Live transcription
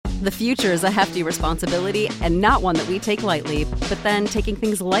The future is a hefty responsibility and not one that we take lightly. But then taking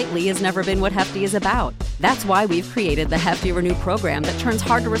things lightly has never been what Hefty is about. That's why we've created the Hefty Renew program that turns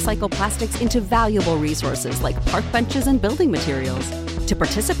hard-to-recycle plastics into valuable resources like park benches and building materials. To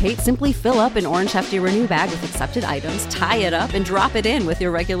participate, simply fill up an orange Hefty Renew bag with accepted items, tie it up, and drop it in with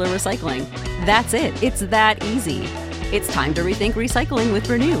your regular recycling. That's it. It's that easy. It's time to rethink recycling with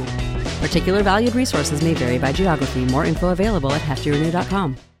Renew. Particular valued resources may vary by geography. More info available at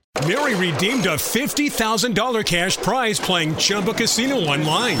heftyrenew.com. Mary redeemed a $50,000 cash prize playing Chumba Casino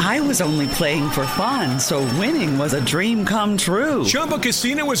online. I was only playing for fun, so winning was a dream come true. Chumba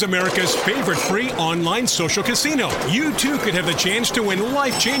Casino is America's favorite free online social casino. You, too, could have the chance to win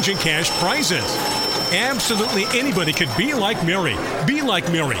life-changing cash prizes. Absolutely anybody could be like Mary. Be like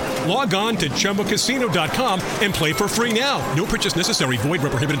Mary. Log on to ChumbaCasino.com and play for free now. No purchase necessary. Void where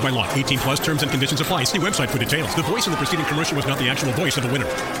prohibited by law. 18 plus terms and conditions apply. See website for details. The voice of the preceding commercial was not the actual voice of the winner.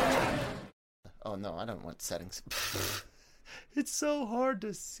 Oh, no, I don't want settings. It's so hard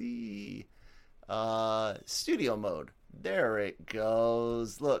to see. Studio mode. There it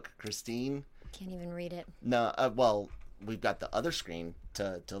goes. Look, Christine. Can't even read it. No, well, we've got the other screen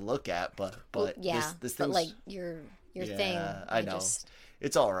to look at, but yeah, this but thing's, like your thing. I know.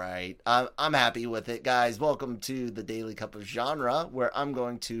 It's all right. I'm happy with it, guys. Welcome to the Daily Cup of Genre, where I'm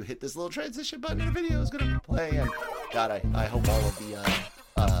going to hit this little transition button. And the video is going to play, and God, I hope all of the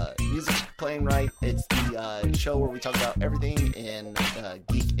music's playing right. It's the show where we talk about everything in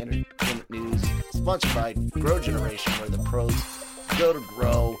geek entertainment news, sponsored by Grow Generation, where the pros go to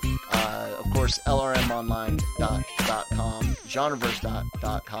grow. Of course, LRMonline.com,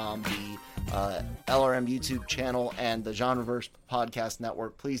 genreverse.com, the LRM YouTube channel, and the Genreverse Podcast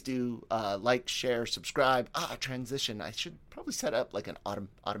Network. Please do like, share, subscribe. Transition. I should probably set up like an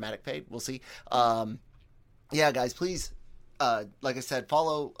automatic fade. We'll see. Yeah, guys, please, like I said,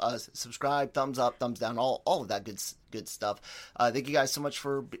 follow, subscribe, thumbs up, thumbs down, all of that good stuff. Thank you guys so much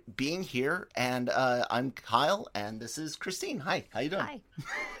for being here. And I'm Kyle, and this is Christine. Hi, how you doing? Hi.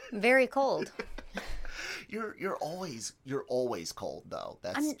 Very cold. You're always cold though.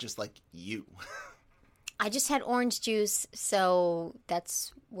 That's just like you. I just had orange juice, so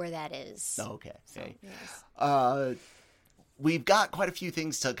that's where that is. Okay. So, yes. We've got quite a few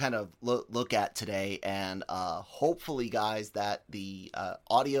things to kind of look at today, and hopefully, guys, that the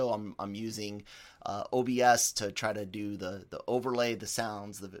audio I'm using OBS to try to do the overlay, the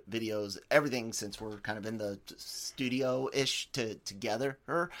sounds, the videos, everything, since we're kind of in the studio-ish together.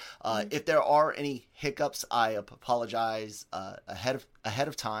 If there are any hiccups, I apologize ahead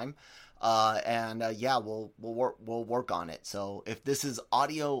of time. Yeah, we'll work on it. So if this is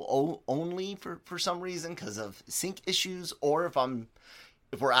audio only for some reason because of sync issues, or if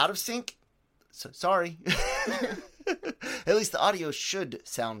we're out of sync, so sorry. At least the audio should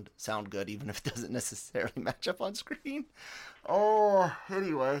sound good, even if it doesn't necessarily match up on screen. Oh,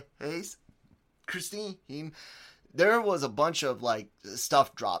 anyway, hey, Christine. There was a bunch of like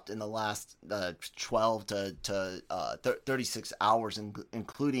stuff dropped in the last 12 to 36 hours,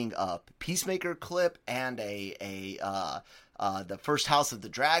 including a Peacemaker clip and the first House of the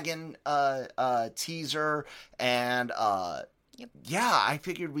Dragon teaser, and Yep. Yeah, I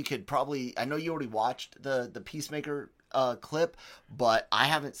figured we could probably. I know you already watched the Peacemaker clip, but I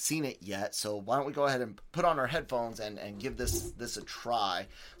haven't seen it yet. So why don't we go ahead and put on our headphones and give this a try?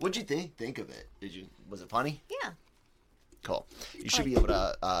 What'd you think of it? Was it funny? Yeah. Cool. You should be able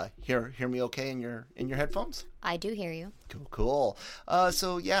to hear me okay in your headphones. I do hear you. Cool.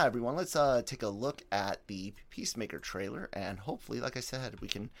 So yeah, everyone, let's take a look at the Peacemaker trailer, and hopefully, like I said, we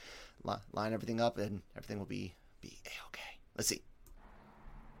can line everything up and everything will be a-okay. Let's see.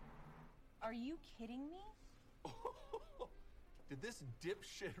 Are you kidding me? Did this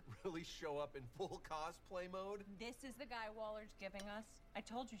dipshit really show up in full cosplay mode? This is the guy Waller's giving us. I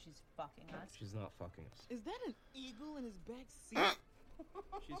told you she's fucking us. She's not fucking us. Is that an eagle in his back seat?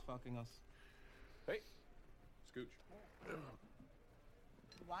 She's fucking us. Hey, scooch.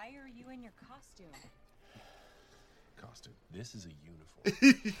 Why are you in your costume? Costume. This is a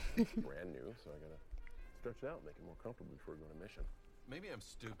uniform. Brand new, so I gotta stretch it out, make it more comfortable before we go on a mission. Maybe I'm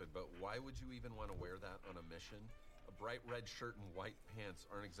stupid, but why would you even want to wear that on a mission? A bright red shirt and white pants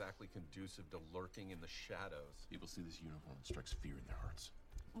aren't exactly conducive to lurking in the shadows. People see this uniform and strikes fear in their hearts.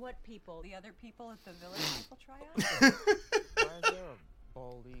 What people? The other people at the village people tryout? Why is there a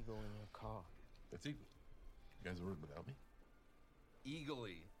bald eagle in your car? That's Eagle. You guys ordered without me?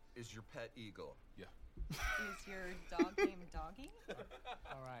 Eagly is your pet eagle. Yeah. Is your dog named Doggy?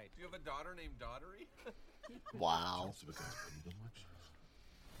 All right. Do you have a daughter named Daughtery? Wow.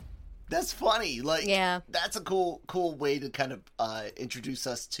 That's funny. Like, Yeah. that's a cool way to kind of introduce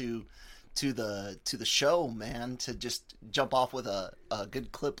us to the show, man. To just jump off with a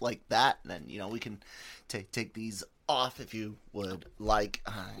good clip like that, and then we can take these off if you would like.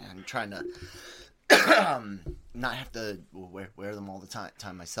 I'm trying to not have to wear them all the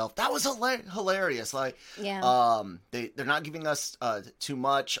time myself. That was hilarious. Like, Yeah. They're not giving us too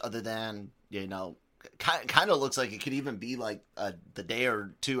much other than kind of looks like it could even be like the day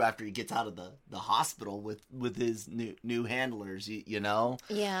or two after he gets out of the hospital with his new handlers. Yeah.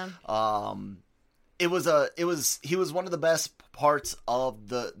 He was one of the best parts of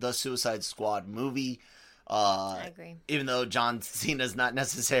the Suicide Squad movie. I agree. Even though John Cena's not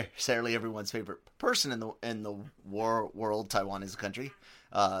necessarily everyone's favorite person in the world, Taiwan is a country.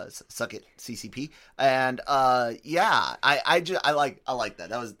 Suck it, CCP. And I like that.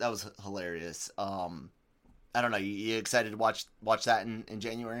 That was hilarious. I don't know. You excited to watch that in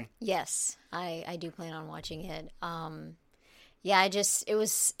January? Yes, I do plan on watching it. Yeah, it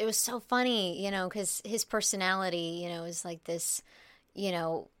was so funny, because his personality, is like this,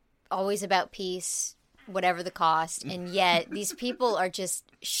 always about peace, whatever the cost, and yet these people are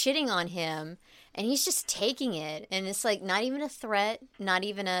just shitting on him, and he's just taking it, and it's like not even a threat, not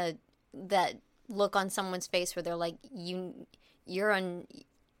even that look on someone's face where they're like, you're in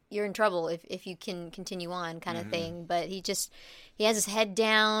trouble if you can continue on kind of thing, but he has his head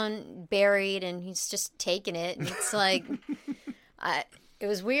down, buried, and he's just taking it, and it's like it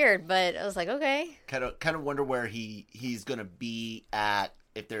was weird, but I was like, okay. Kind of wonder where he's gonna be at.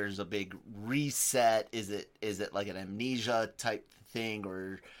 If there's a big reset, is it like an amnesia type thing,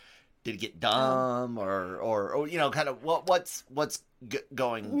 or did he get dumb, or kind of what's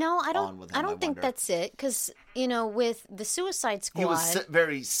going? No, I on don't. with him, I don't think wonder. that's it, because with the Suicide Squad, he was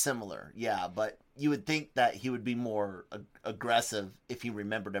very similar, yeah. But you would think that he would be more aggressive if he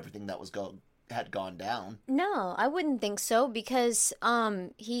remembered everything that had gone down. No, I wouldn't think so, because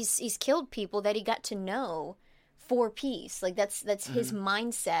he's killed people that he got to know for peace. Like that's his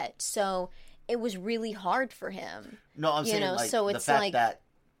mindset. So it was really hard for him. No, I'm saying so the it's fact like that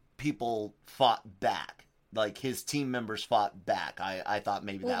people fought back, like his team members fought back. I thought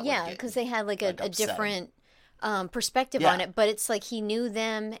maybe that would because they had like a different perspective Yeah. on it. But it's like he knew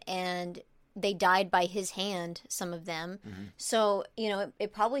them and they died by his hand, some of them. So,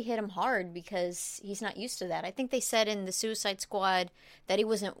 it probably hit him hard because he's not used to that. I think they said in the Suicide Squad that he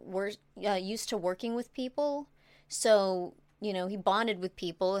wasn't used to working with people. So, he bonded with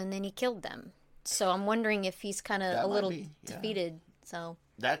people and then he killed them. So I'm wondering if he's kind of a little defeated. So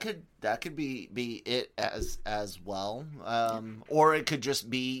that could be it as well, or it could just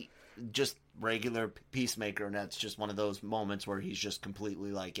be regular Peacemaker, and that's just one of those moments where he's just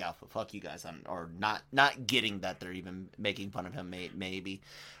completely like, yeah, fuck you guys, or not getting that they're even making fun of him, maybe,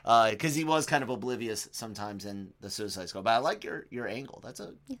 because he was kind of oblivious sometimes in the Suicide Squad. But I like your angle. That's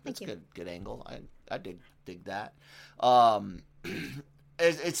a good angle. I dig that.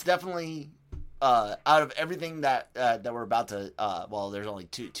 It's definitely out of everything that we're about to there's only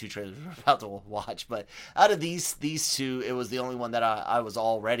two trailers we're about to watch, but out of these two, it was the only one that I was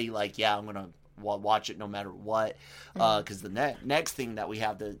already like, yeah, I'm gonna watch it no matter what, because the next thing that we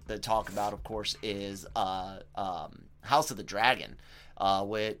have to talk about, of course, is House of the Dragon,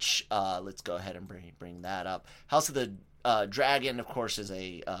 which let's go ahead and bring that up. House of the Dragon, of course, is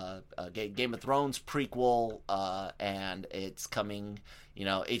a Game of Thrones prequel, and it's coming.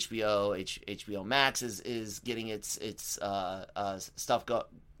 HBO Max is getting its stuff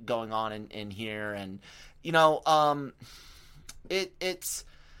going on in here, and it's.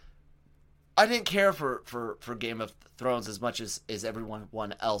 I didn't care for Game of Thrones as much as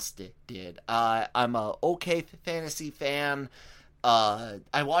everyone else did. I'm a okay fantasy fan.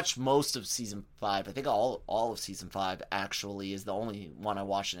 I watched most of season 5. I think all of season 5 actually is the only one I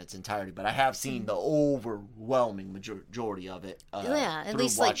watched in its entirety. But I have seen the overwhelming majority of it. At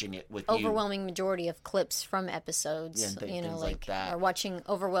least watching it with overwhelming majority of clips from episodes. And things like that. Or watching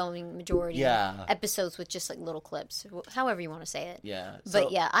overwhelming majority of episodes with just like little clips, however you want to say it. Yeah.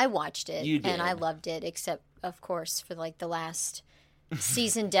 But I watched it You did. and I loved it, except of course for like the last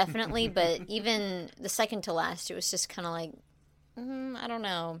season, definitely. But even the second to last, it was just kind of like. I don't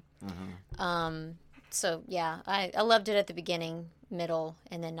know. So yeah, I loved it at the beginning, middle,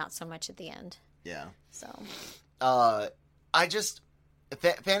 and then not so much at the end. Yeah. So. I just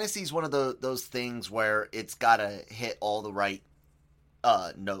fantasy is one of those things where it's gotta hit all the right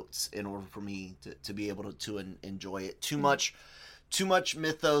notes in order for me to be able to enjoy it. Too much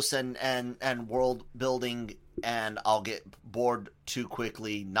mythos and world building, and I'll get bored too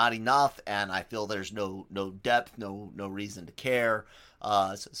quickly. Not enough, and I feel there's no depth, no reason to care.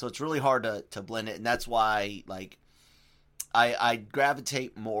 So it's really hard to blend it, and that's why like I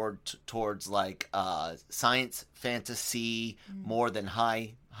gravitate more towards like science fantasy more than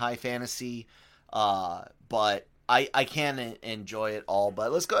high fantasy, but I can enjoy it all.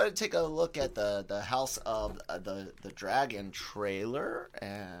 But let's go ahead and take a look at the House of the Dragon trailer,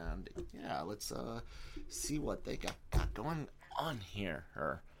 and yeah, let's see what they got going on here.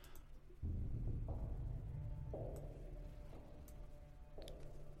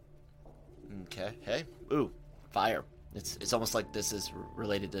 Okay. Hey. Ooh. Fire. It's almost like this is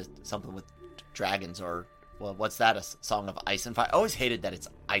related to something with dragons or, well, what's that? A song of ice and fire? I always hated that it's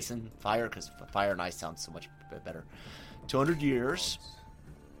ice and fire because fire and ice sounds so much better. 200 years.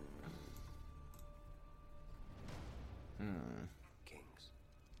 Kings.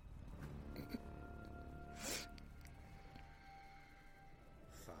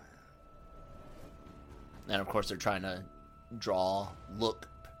 Fire. And of course they're trying to look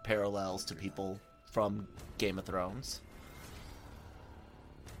parallels to people from Game of Thrones.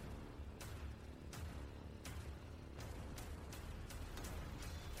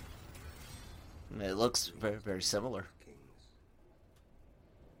 It looks very, very similar. Kings.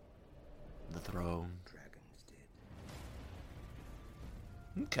 The throne. Dragons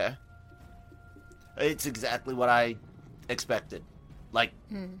did. Okay. It's exactly what I expected. Like,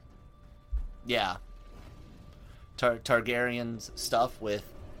 yeah. Targaryen's stuff with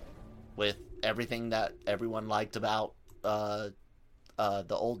everything that everyone liked about the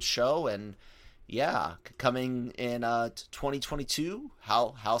old show, and yeah, coming in 2022,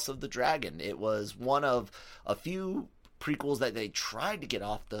 House of the Dragon. It was one of a few prequels that they tried to get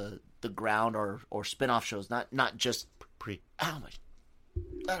off the ground, or spin-off shows, not just ow,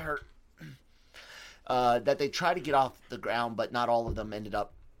 that hurt. That they tried to get off the ground, but not all of them ended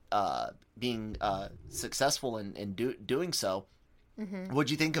up being successful in doing so. Mm-hmm.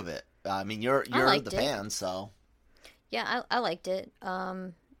 What'd you think of it? I mean, you're the fan, so yeah, I liked it.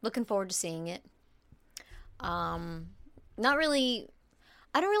 Looking forward to seeing it. Not really.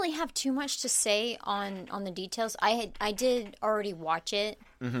 I don't really have too much to say on the details. I did already watch it.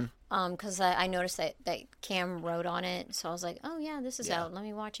 Mm-hmm. Because I noticed that Cam wrote on it, so I was like, oh yeah, this is out. Let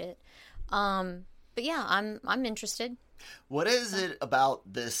me watch it. But yeah, I'm interested. What is it about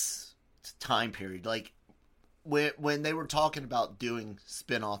this time period? Like, when they were talking about doing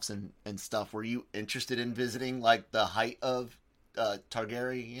spin-offs and stuff, were you interested in visiting, like, the height of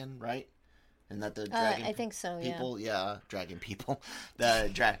Targaryen, right? And that the dragon I think so, people, yeah, dragon people,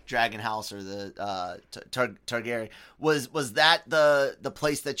 the dragon house or the Targaryen. Was that the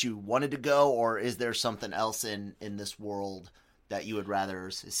place that you wanted to go, or is there something else in this world that you would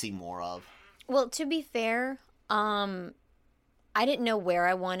rather see more of? Well, to be fair, I didn't know where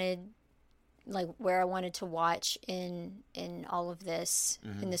I wanted to watch in all of this,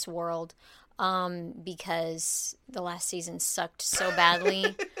 in this world, because the last season sucked so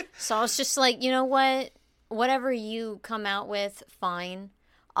badly. So I was just like, you know what? Whatever you come out with, fine.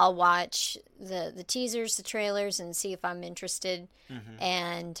 I'll watch the teasers, the trailers, and see if I'm interested. Mm-hmm.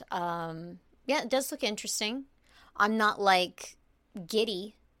 And yeah, it does look interesting. I'm not like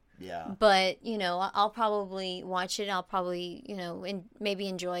giddy. Yeah. But, I'll probably watch it. I'll probably, maybe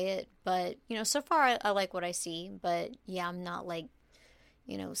enjoy it. But, so far I like what I see. But, yeah, I'm not like,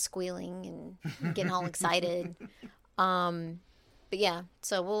 squealing and getting all excited. But, yeah,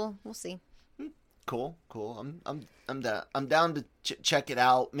 so we'll see. Cool. I'm down to check it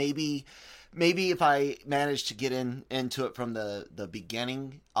out. Maybe if I manage to get into it from the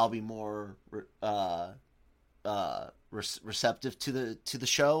beginning, I'll be more receptive to the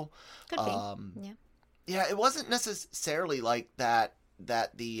show. Could be. Yeah, it wasn't necessarily like that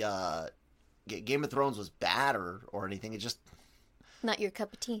the Game of Thrones was bad or anything. It just not your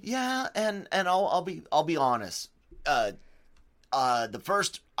cup of tea. Yeah, and I'll be honest. The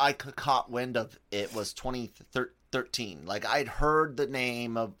first I caught wind of it was 2013. Like, I'd heard the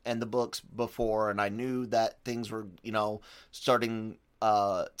name and the books before, and I knew that things were starting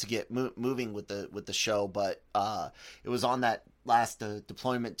to get moving with the show, but it was on that last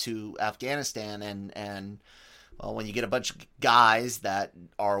deployment to Afghanistan, and well, when you get a bunch of guys that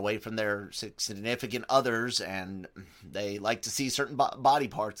are away from their significant others, and they like to see certain body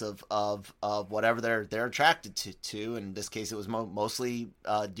parts of whatever they're attracted to. In this case, it was mostly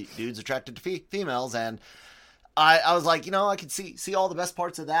dudes attracted to females, and I was like, I could see all the best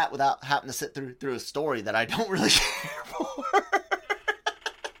parts of that without having to sit through a story that I don't really care for.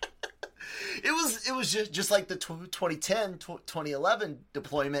 It was just like the 2010, 2011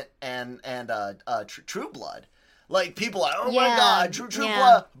 deployment and True Blood. Like, people are, my God, True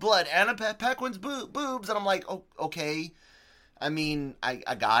Blood, Anna Paquin's boobs. And I'm like, oh, okay. I mean,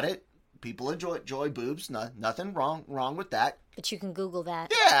 I got it. People enjoy boobs. Nothing wrong with that. But you can Google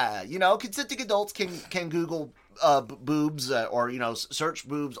that. Yeah, consenting adults can Google boobs or search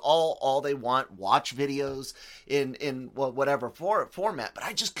boobs all they want. Watch videos in whatever format. But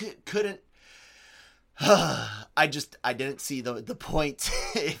I just couldn't. I didn't see the point.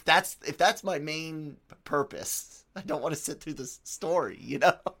 if that's my main purpose, I don't want to sit through this story.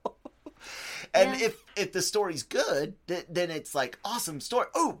 And if the story's good, then it's like, awesome story.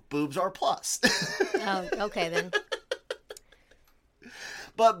 Oh, boobs are a plus. Oh, okay then.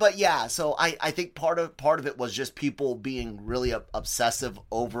 But yeah, so I think part of it was just people being really obsessive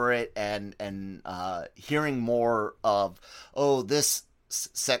over it and hearing more of, oh, this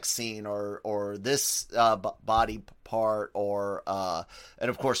sex scene or this body part or and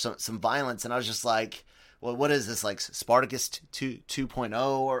of course some violence, and I was just like, well, what is this, like Spartacus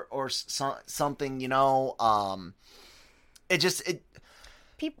 2.0 or something?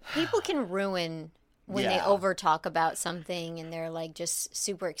 People can ruin when they over talk about something and they're like just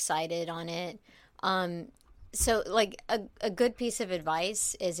super excited on it. So like a good piece of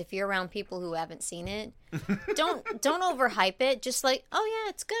advice is, if you're around people who haven't seen it, don't overhype it. Just like, oh yeah,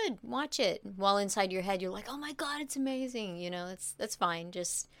 it's good, watch it. While inside your head you're like, oh my god, it's amazing. That's fine.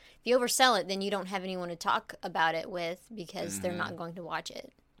 Just if you oversell it, then you don't have anyone to talk about it with because they're not going to watch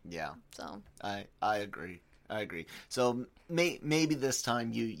it. Yeah. So I agree. So maybe this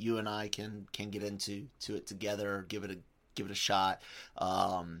time you and I can get into it together, give it a shot.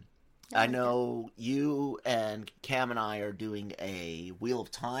 I know you and Cam and I are doing a Wheel of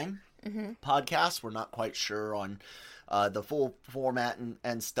Time podcast. We're not quite sure on the full format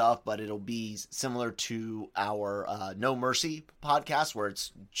and stuff, but it'll be similar to our No Mercy podcast, where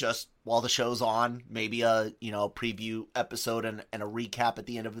it's just while the show's on, maybe a preview episode and a recap at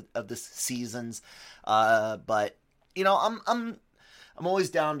the end of the seasons. But I'm always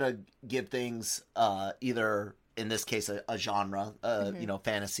down to give things either, in this case, a genre,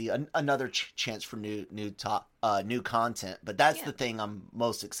 fantasy, another chance for new content. But that's the thing I'm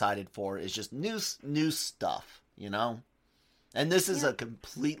most excited for, is just new stuff, And this is a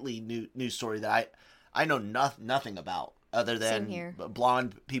completely new story that I know nothing about, other than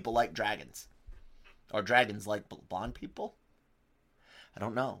blonde people like dragons, or dragons like blonde people. I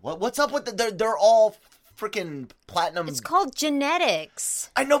don't know what's up with they're all freaking platinum. It's called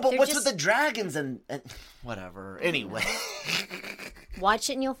genetics. I know, but what's with the dragons and whatever? Anyway, watch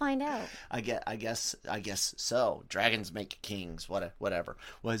it and you'll find out. I guess so. Dragons make kings. Whatever.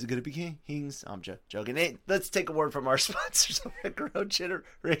 Why is it gonna be kings? I'm joking. Hey, let's take a word from our sponsors of Grow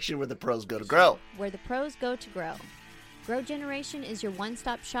Generation, where the pros go to grow. Where the pros go to grow. Grow Generation is your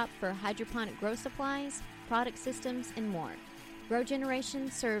one-stop shop for hydroponic grow supplies, product systems, and more. Grow Generation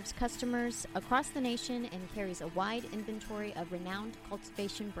serves customers across the nation and carries a wide inventory of renowned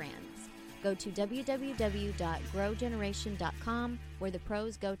cultivation brands. Go to www.growgeneration.com, where the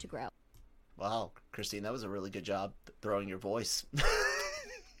pros go to grow. Wow, Christine, that was a really good job throwing your voice.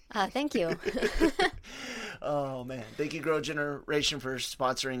 Thank you. Oh man, thank you, Grow Generation, for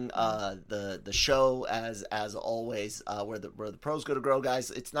sponsoring the show as always. Where the pros go to grow, guys.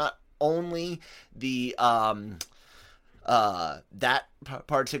 It's not only the that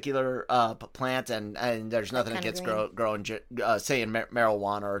particular plant, and there's nothing against growing saying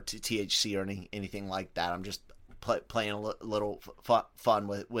marijuana or THC or anything like that. I'm just playing a little fun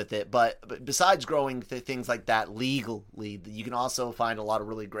with it, but besides growing things like that legally, you can also find a lot of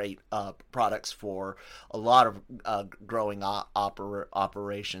really great products for a lot of growing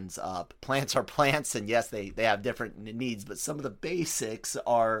operations. Plants are plants, and yes, they have different needs, but some of the basics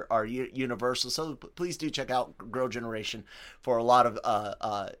are universal. So please do check out Grow Generation for a lot of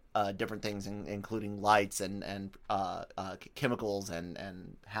different things, including lights and chemicals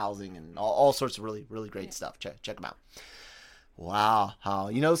and housing and all sorts of really great stuff. Check them out. Wow,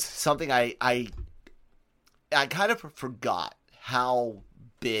 something I kind of forgot how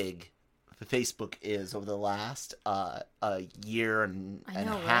big Facebook is over the last year and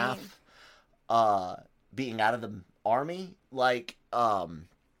a half, being out of the Army. Like, well,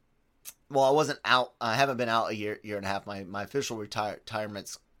 I haven't been out a year and a half. My official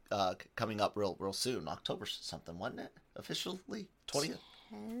retirement's coming up real soon, October something, wasn't it? Officially 20th.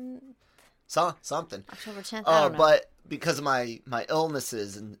 Something. October 10th. I don't know. But because of my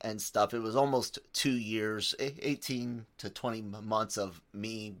illnesses and stuff, it was almost 2 years, 18 to 20 months of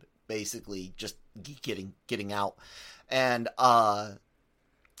me basically just getting out. And I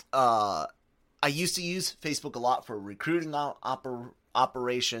used to use Facebook a lot for recruiting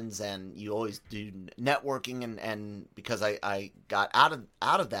operations, and you always do networking, and because I got out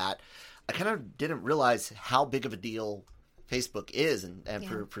of that, I kind of didn't realize how big of a deal Facebook is,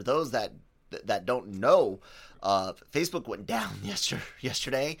 and for those that don't know, Facebook went down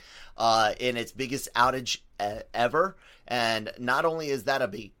yesterday in its biggest outage ever, and not only is that a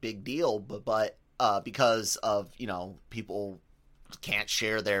big deal, but because of people can't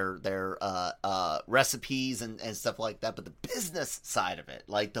share their recipes and stuff like that, but the business side of it,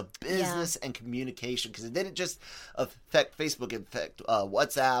 like the business and communication, because it didn't just affect Facebook, it affected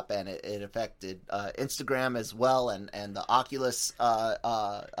WhatsApp, and it affected Instagram as well, and the Oculus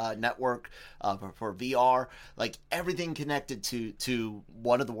network for VR, like everything connected to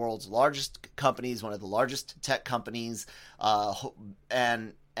one of the world's largest companies, one of the largest tech companies,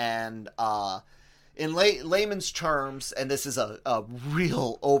 and in layman's terms, and this is a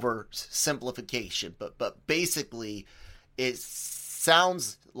real oversimplification, but basically it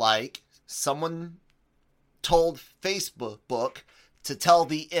sounds like someone told Facebook to tell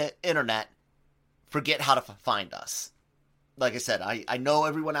the internet, forget how to find us. Like I said, I know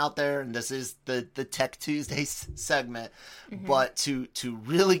everyone out there, and this is the Tech Tuesday segment, but to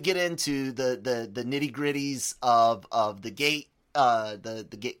really get into the nitty gritties of the gate,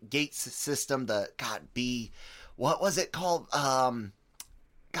 the gate system, what was it called? BHG.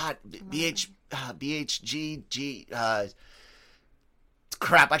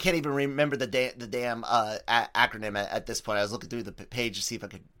 Crap, I can't even remember the damn acronym at this point. I was looking through the page to see if I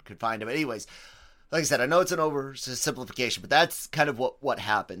could find it. But anyways, like I said, I know it's an oversimplification, but that's kind of what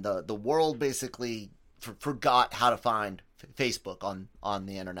happened. The world basically forgot how to find Facebook on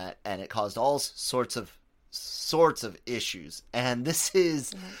the internet, and it caused all sorts of issues. And this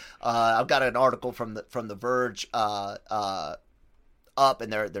is I've got an article from the Verge up,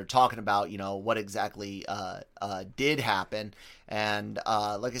 and they're talking about what exactly did happen. And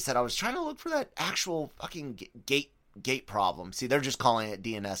like I said, I was trying to look for that actual fucking gate problem. See, they're just calling it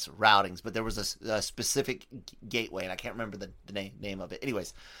DNS routings, but there was a specific gateway, and I can't remember the name of it.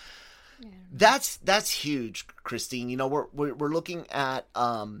 Anyways, that's huge, Christine. We're looking at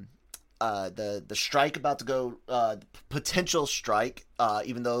the strike about to go, potential strike,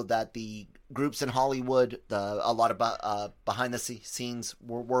 even though that the groups in Hollywood, a lot of behind the scenes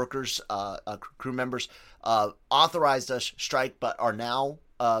workers, crew members, authorized a strike, but are now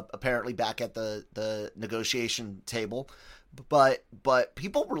apparently back at the negotiation table. But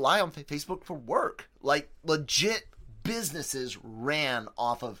people rely on Facebook for work. Like, legit businesses ran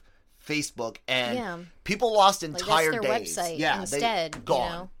off of Facebook, and people lost entire that's their days. Website instead,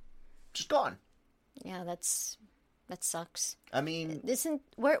 gone. Just gone. Yeah, that sucks. I mean,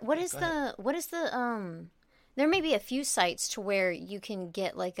 what is the there may be a few sites to where you can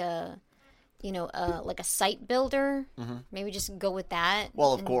get like a site builder. Maybe just go with that.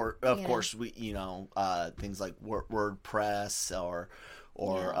 Well, of course we things like WordPress or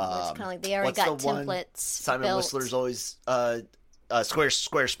it's kind of like they already got templates. Simon built. Whistler's always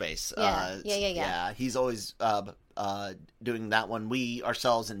Squarespace. Yeah. He's always doing that one. We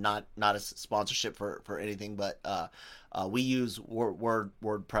ourselves, and not a sponsorship for anything, but we use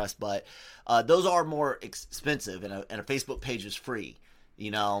WordPress, but those are more expensive, and a Facebook page is free. I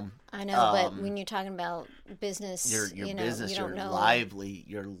know, but when you're talking about business, your business, you don't know.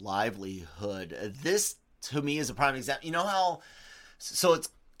 your livelihood. This to me is a prime example. You know how, so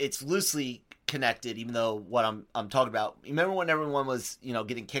it's loosely connected, even though what I'm talking about. Remember when everyone was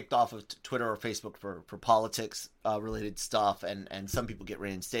getting kicked off of Twitter or Facebook for politics related stuff, and some people get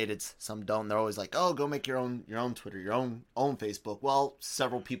reinstated, some don't. They're always like, oh, go make your own Twitter, your own Facebook. Well,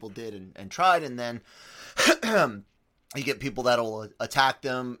 several people did and tried, and then you get people that'll attack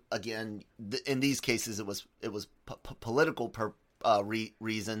them again. In these cases, it was political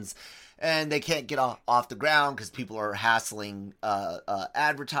reasons, and they can't get off the ground because people are hassling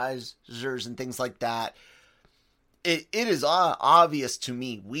advertisers and things like that. It is obvious to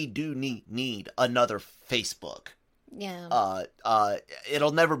me we do need another Facebook. Yeah.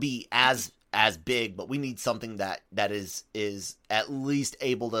 It'll never be as big, but we need something that is at least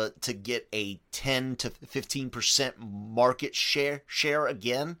able to get a 10 to 15% market share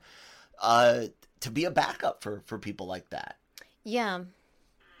again, to be a backup for people like that. Yeah,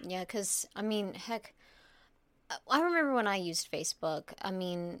 because, I mean, heck, I remember when I used Facebook, I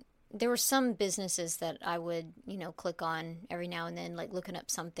mean, there were some businesses that I would, click on every now and then, like looking up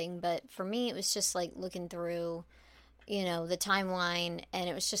something, but for me, it was just like looking through, the timeline, and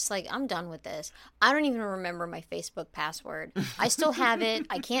it was just like, I'm done with this. I don't even remember my Facebook password. I still have it.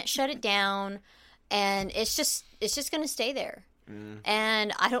 I can't shut it down, and it's just going to stay there.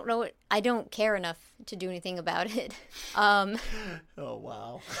 And I don't know. I don't care enough to do anything about it. Oh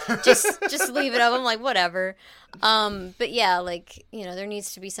wow! just leave it up. I'm like, whatever. But yeah, like there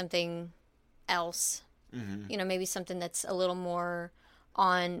needs to be something else You know, maybe something that's a little more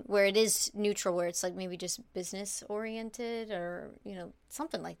on where it is neutral, where it's like maybe just business oriented, or you know,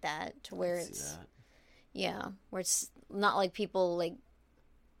 something like that, to where it's where it's not like people like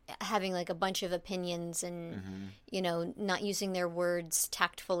having like a bunch of opinions and you know, not using their words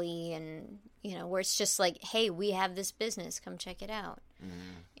tactfully, and you know, where it's just like, hey, we have this business, come check it out.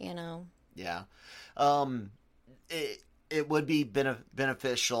 You know. It would be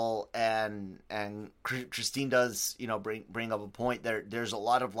beneficial, and Christine does, you know, bring up a point there. There's a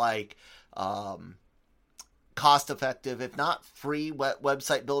lot of like cost effective, if not free,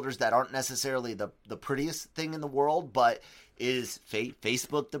 website builders that aren't necessarily the prettiest thing in the world, but is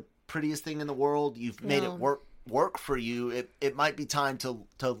Facebook the prettiest thing in the world? You've made it work for you. It might be time to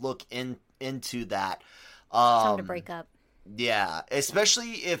look into that. Time to break up. Yeah,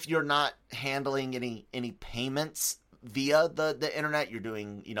 especially if you're not handling any payments via the internet. You're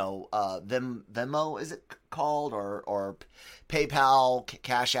doing, you know, Venmo, is it called, or PayPal,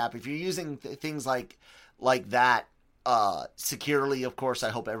 Cash App. If you're using things like that securely, of course, I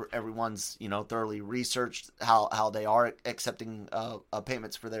hope everyone's, you know, thoroughly researched how they are accepting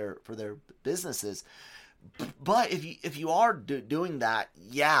payments for their businesses. But if you are doing that,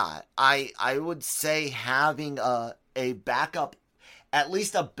 I would say having a backup, at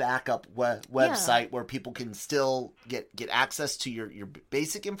least a backup website where people can still get access to your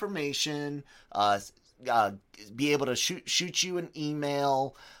basic information, be able to shoot you an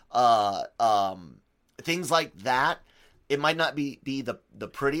email, things like that. It might not be the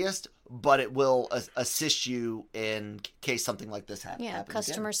prettiest, but it will assist you in case something like this happens. Yeah,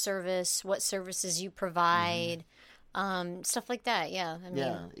 customer service, what services you provide, stuff like that. Yeah, I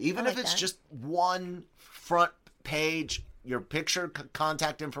mean, even if it's just one front page, your picture,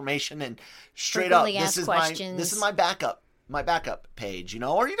 contact information, and straight up, this is my backup page, you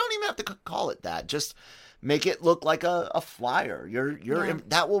know, or you don't even have to call it that. Just make it look like a flyer.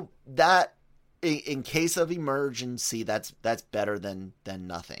 In case of emergency, that's better than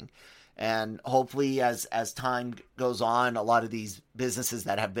nothing. And hopefully, as time goes on, a lot of these businesses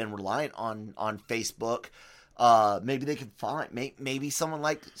that have been reliant on Facebook, maybe they can find maybe someone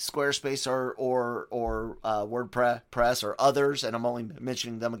like Squarespace or WordPress or others, and I'm only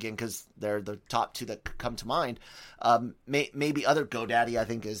mentioning them again because they're the top two that come to mind. Maybe other GoDaddy, I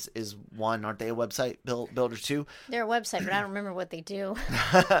think, is one. Aren't they a website builder too? They're a website, but I don't remember what they do.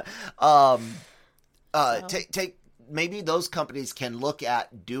 Take maybe those companies can look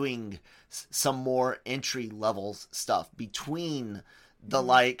at doing some more entry level stuff between the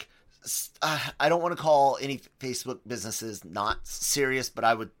like. I don't want to call any Facebook businesses not serious, but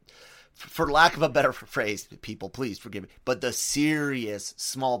I would, for lack of a better phrase, people, please forgive me, but the serious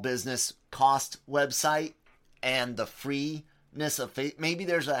small business cost website and the freeness of maybe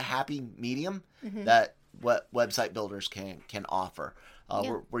there's a happy medium that what website builders can offer,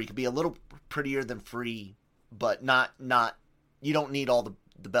 where you can be a little prettier than free, but not you don't need all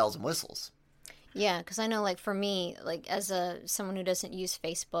the bells and whistles. Yeah, because I know, like, for me, like, as someone who doesn't use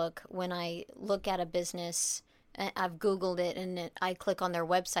Facebook, when I look at a business, I've Googled it, and I click on their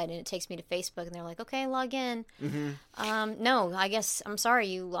website, and it takes me to Facebook, and they're like, okay, log in. No, I guess, I'm sorry,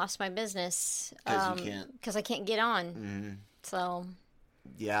 you lost my business. Because I can't get on. So,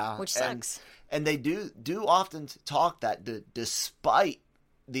 yeah. Which sucks. And they do often talk that despite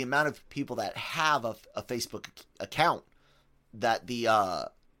the amount of people that have a Facebook account, that the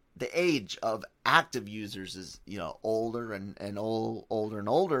age of active users is, you know, older and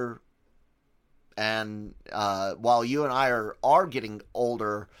older. And while you and I are getting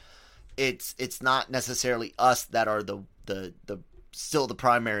older, it's not necessarily us that are the still the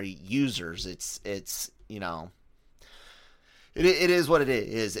primary users. It's you know, it is what it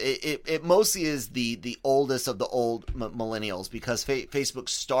is. It mostly is the oldest of the old millennials, because Facebook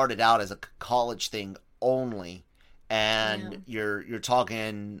started out as a college thing only. And you're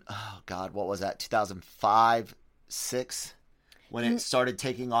talking, oh God, what was that? 2005, 6, when it started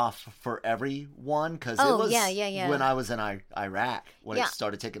taking off for everyone, because it was when I was in Iraq when it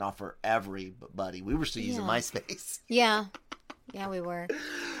started taking off for everybody. We were still using MySpace. Yeah, we were.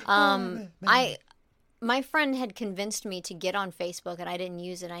 My friend had convinced me to get on Facebook, and I didn't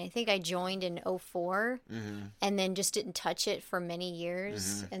use it. I think I joined in 2004, and then just didn't touch it for many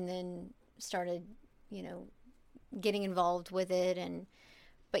years, and then started, you know, getting involved with it.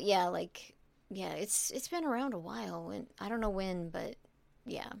 But it's been around a while, and I don't know when, but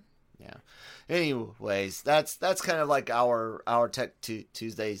yeah. Anyways, that's kind of like our Tech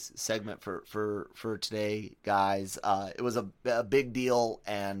Tuesdays segment for today, guys. It was a big deal,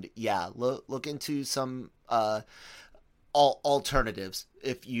 and look into some alternatives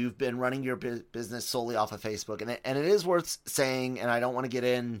if you've been running your business solely off of Facebook. And it is worth saying, and I don't want to get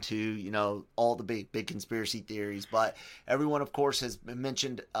into, all the big conspiracy theories, but everyone, of course, has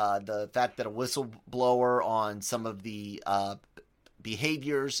mentioned the fact that a whistleblower on some of the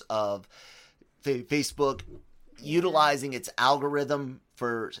behaviors of Facebook utilizing its algorithm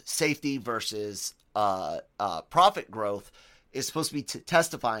for safety versus profit growth is supposed to be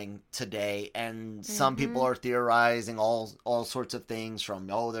testifying today, and some people are theorizing all sorts of things from,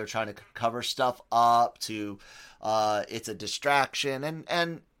 they're trying to cover stuff up to it's a distraction,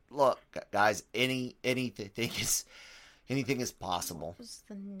 and look, guys, anything is possible. What was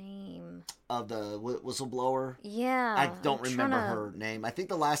the name of the whistleblower? Yeah, I don't remember her name. I think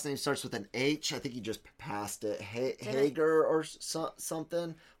the last name starts with an H. I think you just passed it. Hager or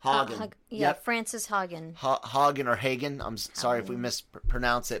something. Hagen. Yep. Frances Hagen. Hagen or Hagen. I'm sorry if we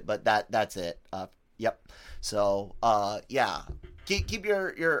mispronounce it, but that's it. Yep. So, yeah. Keep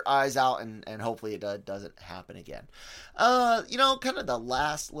your eyes out, and hopefully it doesn't happen again. Kind of the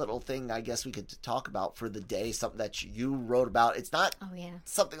last little thing I guess we could talk about for the day, something that you wrote about. It's not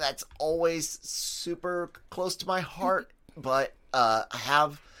something that's always super close to my heart, but I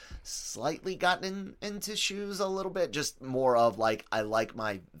have slightly gotten into shoes a little bit, just more of like I like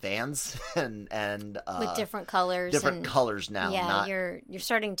my Vans and with different colors. Different colors now. Yeah, you're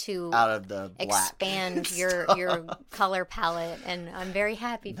starting to out of the expand your color palette, and I'm very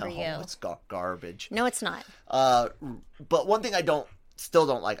happy for you. It's garbage. No, it's not. But one thing I still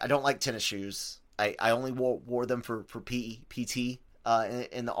don't like. I don't like tennis shoes. I only wore them for PT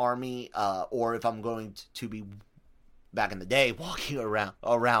in the Army, or if I'm going to be back in the day walking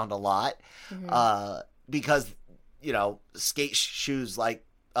around a lot, because skate shoes like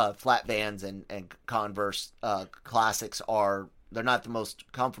flat Vans and Converse classics they're not the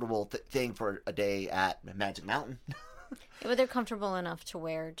most comfortable thing for a day at Magic Mountain. But they're comfortable enough to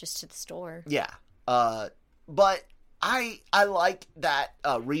wear just to the store. Yeah, but I like that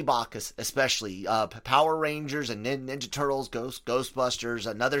Reebok, especially Power Rangers and Ninja Turtles, Ghostbusters,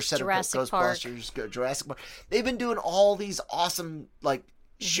 another set Jurassic of Ghostbusters, Jurassic Park. They've been doing all these awesome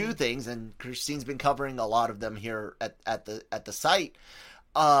shoe things, and Christine's been covering a lot of them here at the site.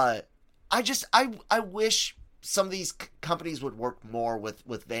 I wish some of these companies would work more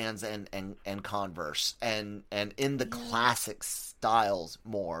with Vans and Converse and in the classic styles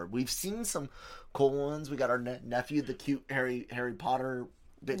more. We've seen some cool ones. We got our nephew, the cute Harry Potter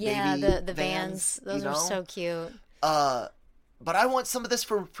baby. Yeah, the Vans. Those are so cute. But I want some of this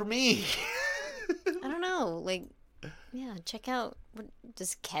for me. I don't know. Check out.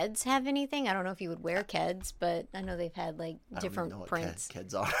 Does Keds have anything? I don't know if you would wear Keds, but I know they've had different prints.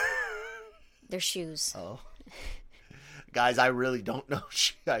 Keds are. They're shoes. Oh. Guys, I really don't know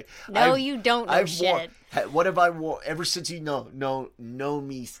shit. You don't know shit. What have I worn ever since you know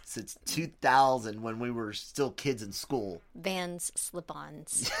me since 2000 when we were still kids in school? Vans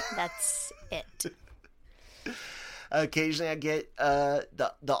slip-ons. That's it. Occasionally I get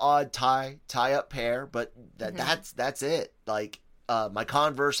the odd tie-up pair, but that's it. My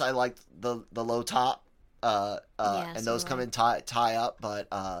Converse, I like the low top, and those come in tie up,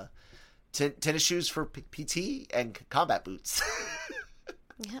 but tennis shoes for PT and combat boots.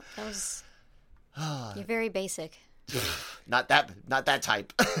 Yep, that was. You're very basic. Not that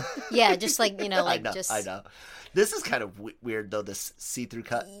type. Yeah, just I know. This is kind of weird though. This see-through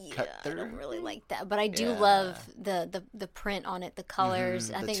cut through. I don't really like that, but I do love the print on it, the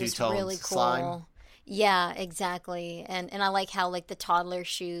colors. I think it's really cool. Slime. Yeah, exactly. And I like how the toddler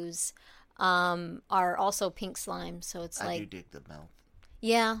shoes are also pink slime. So it's I do dig the mouth.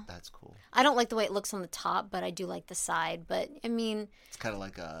 Yeah. That's cool. I don't like the way it looks on the top, but I do like the side. But I mean, it's kind of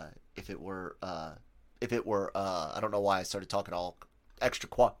like if it were I don't know why I started talking all extra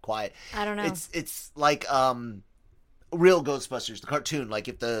quiet. I don't know. It's like real Ghostbusters, the cartoon, like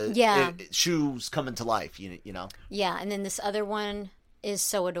if the shoes come into life, you know. Yeah, and then this other one is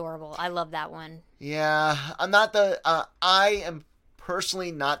so adorable. I love that one. Yeah, I'm not I am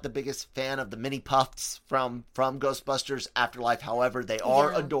personally not the biggest fan of the mini puffs from Ghostbusters Afterlife. However, they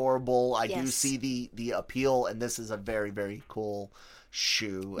are adorable. I do see the appeal, and this is a very, very cool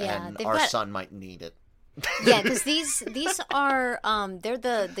shoe, and our son might need it. Yeah, because these are they're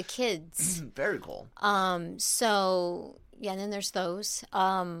the kids. Very cool. So yeah, and then there's those.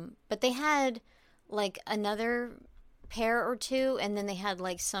 But they had another pair or two, and then they had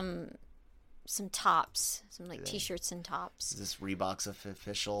some tops, some t-shirts and tops. Is this Reebok's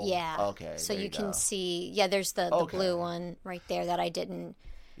official? Yeah. Okay. So you can see. Yeah, there's the blue one right there that I didn't.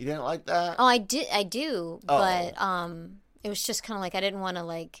 You didn't like that? Oh, I do. But it was just kind of I didn't want to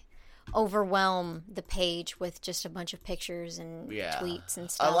overwhelm the page with just a bunch of pictures and tweets and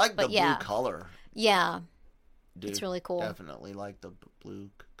stuff. I like the blue color. Yeah. It's really cool. Definitely like the blue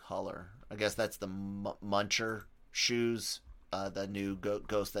color. I guess that's the Muncher shoes, the new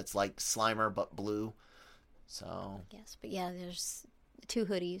Ghost that's like Slimer but blue. So. Yes, but yeah, there's 2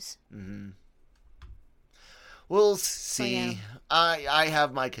 hoodies. Mm-hmm. We'll see. So, yeah. I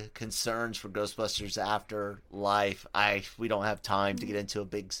have my concerns for Ghostbusters Afterlife. We don't have time to get into a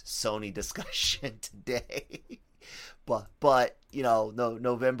big Sony discussion today. But you know,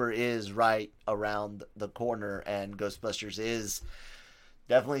 November is right around the corner, and Ghostbusters is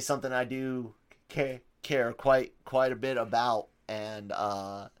definitely something I do care quite a bit about, and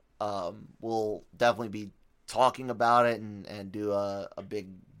we'll definitely be talking about it and do a big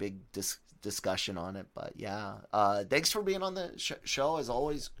discussion on it. But yeah, thanks for being on the show as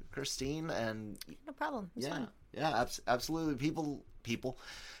always, Christine. And no problem. It's fun. Yeah, absolutely. People,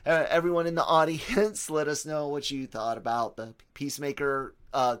 everyone in the audience, let us know what you thought about the Peacemaker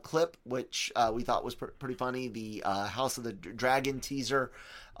clip, which we thought was pretty funny. The House of the Dragon teaser,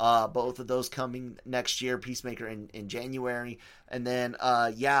 both of those coming next year. Peacemaker in January, and then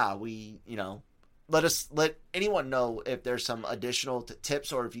let anyone know if there's some additional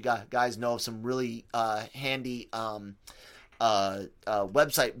tips, or if you guys know of some really handy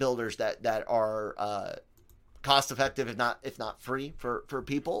website builders that are cost effective, if not free for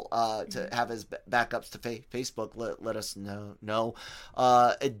people to have as backups to Facebook. Let us know.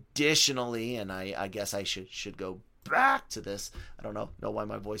 Additionally, and I guess I should go back to this. I don't know why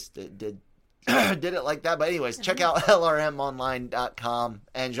my voice did it like that, but anyways, check out lrmonline.com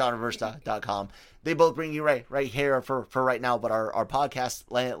and genreverse.com. They both bring you right here for right now, but our podcast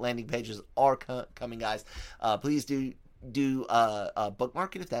landing pages are coming, guys. Please do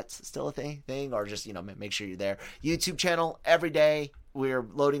bookmark it if that's still a thing, or just make sure you're there. YouTube channel every day. We're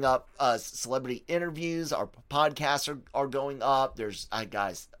loading up celebrity interviews. Our podcasts are going up. There's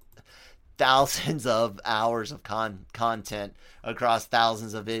guys, thousands of hours of content across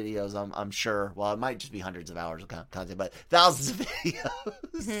thousands of videos. I'm sure. Well, it might just be hundreds of hours of content, but thousands of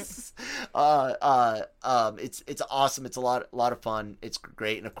videos. It's awesome. It's a lot of fun. It's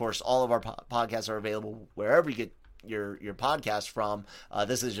great, and of course, all of our podcasts are available wherever you get your podcast from.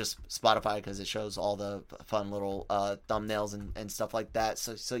 This is just Spotify because it shows all the fun little thumbnails and stuff like that.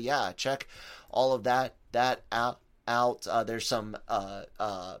 So yeah, check all of that out. There's some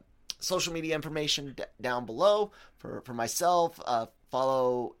social media information down below for myself.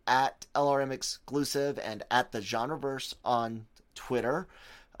 Follow at LRM Exclusive and at the Genreverse on Twitter.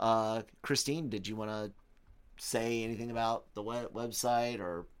 Christine, did you want to say anything about the website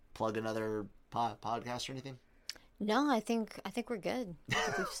or plug another podcast or anything? No, I think we're good. I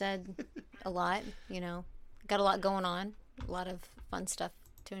think we've said a lot. Got a lot going on, a lot of fun stuff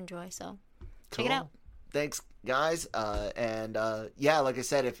to enjoy. So check it out. Thanks, guys. And like I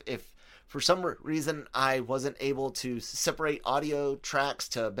said, if for some reason I wasn't able to separate audio tracks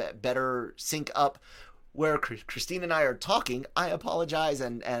to better sync up where Christine and I are talking, I apologize,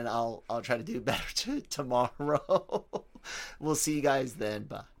 and I'll try to do better tomorrow. We'll see you guys then.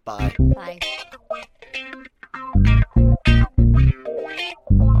 Bye. Bye.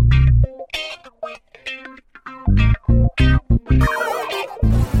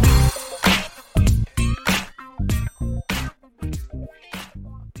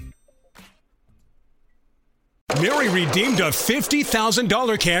 Mary redeemed a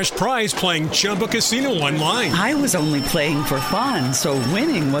 $50,000 cash prize playing Chumba Casino online. I was only playing for fun, so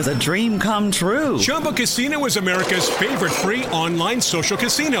winning was a dream come true. Chumba Casino is America's favorite free online social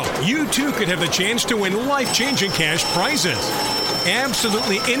casino. You too could have the chance to win life-changing cash prizes.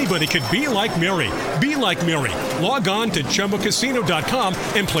 Absolutely anybody could be like Mary. Be like Mary. Log on to ChumbaCasino.com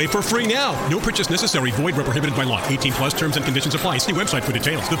and play for free now. No purchase necessary. Void where prohibited by law. 18 plus terms and conditions apply. See website for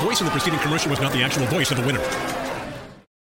details. The voice in the preceding commercial was not the actual voice of the winner.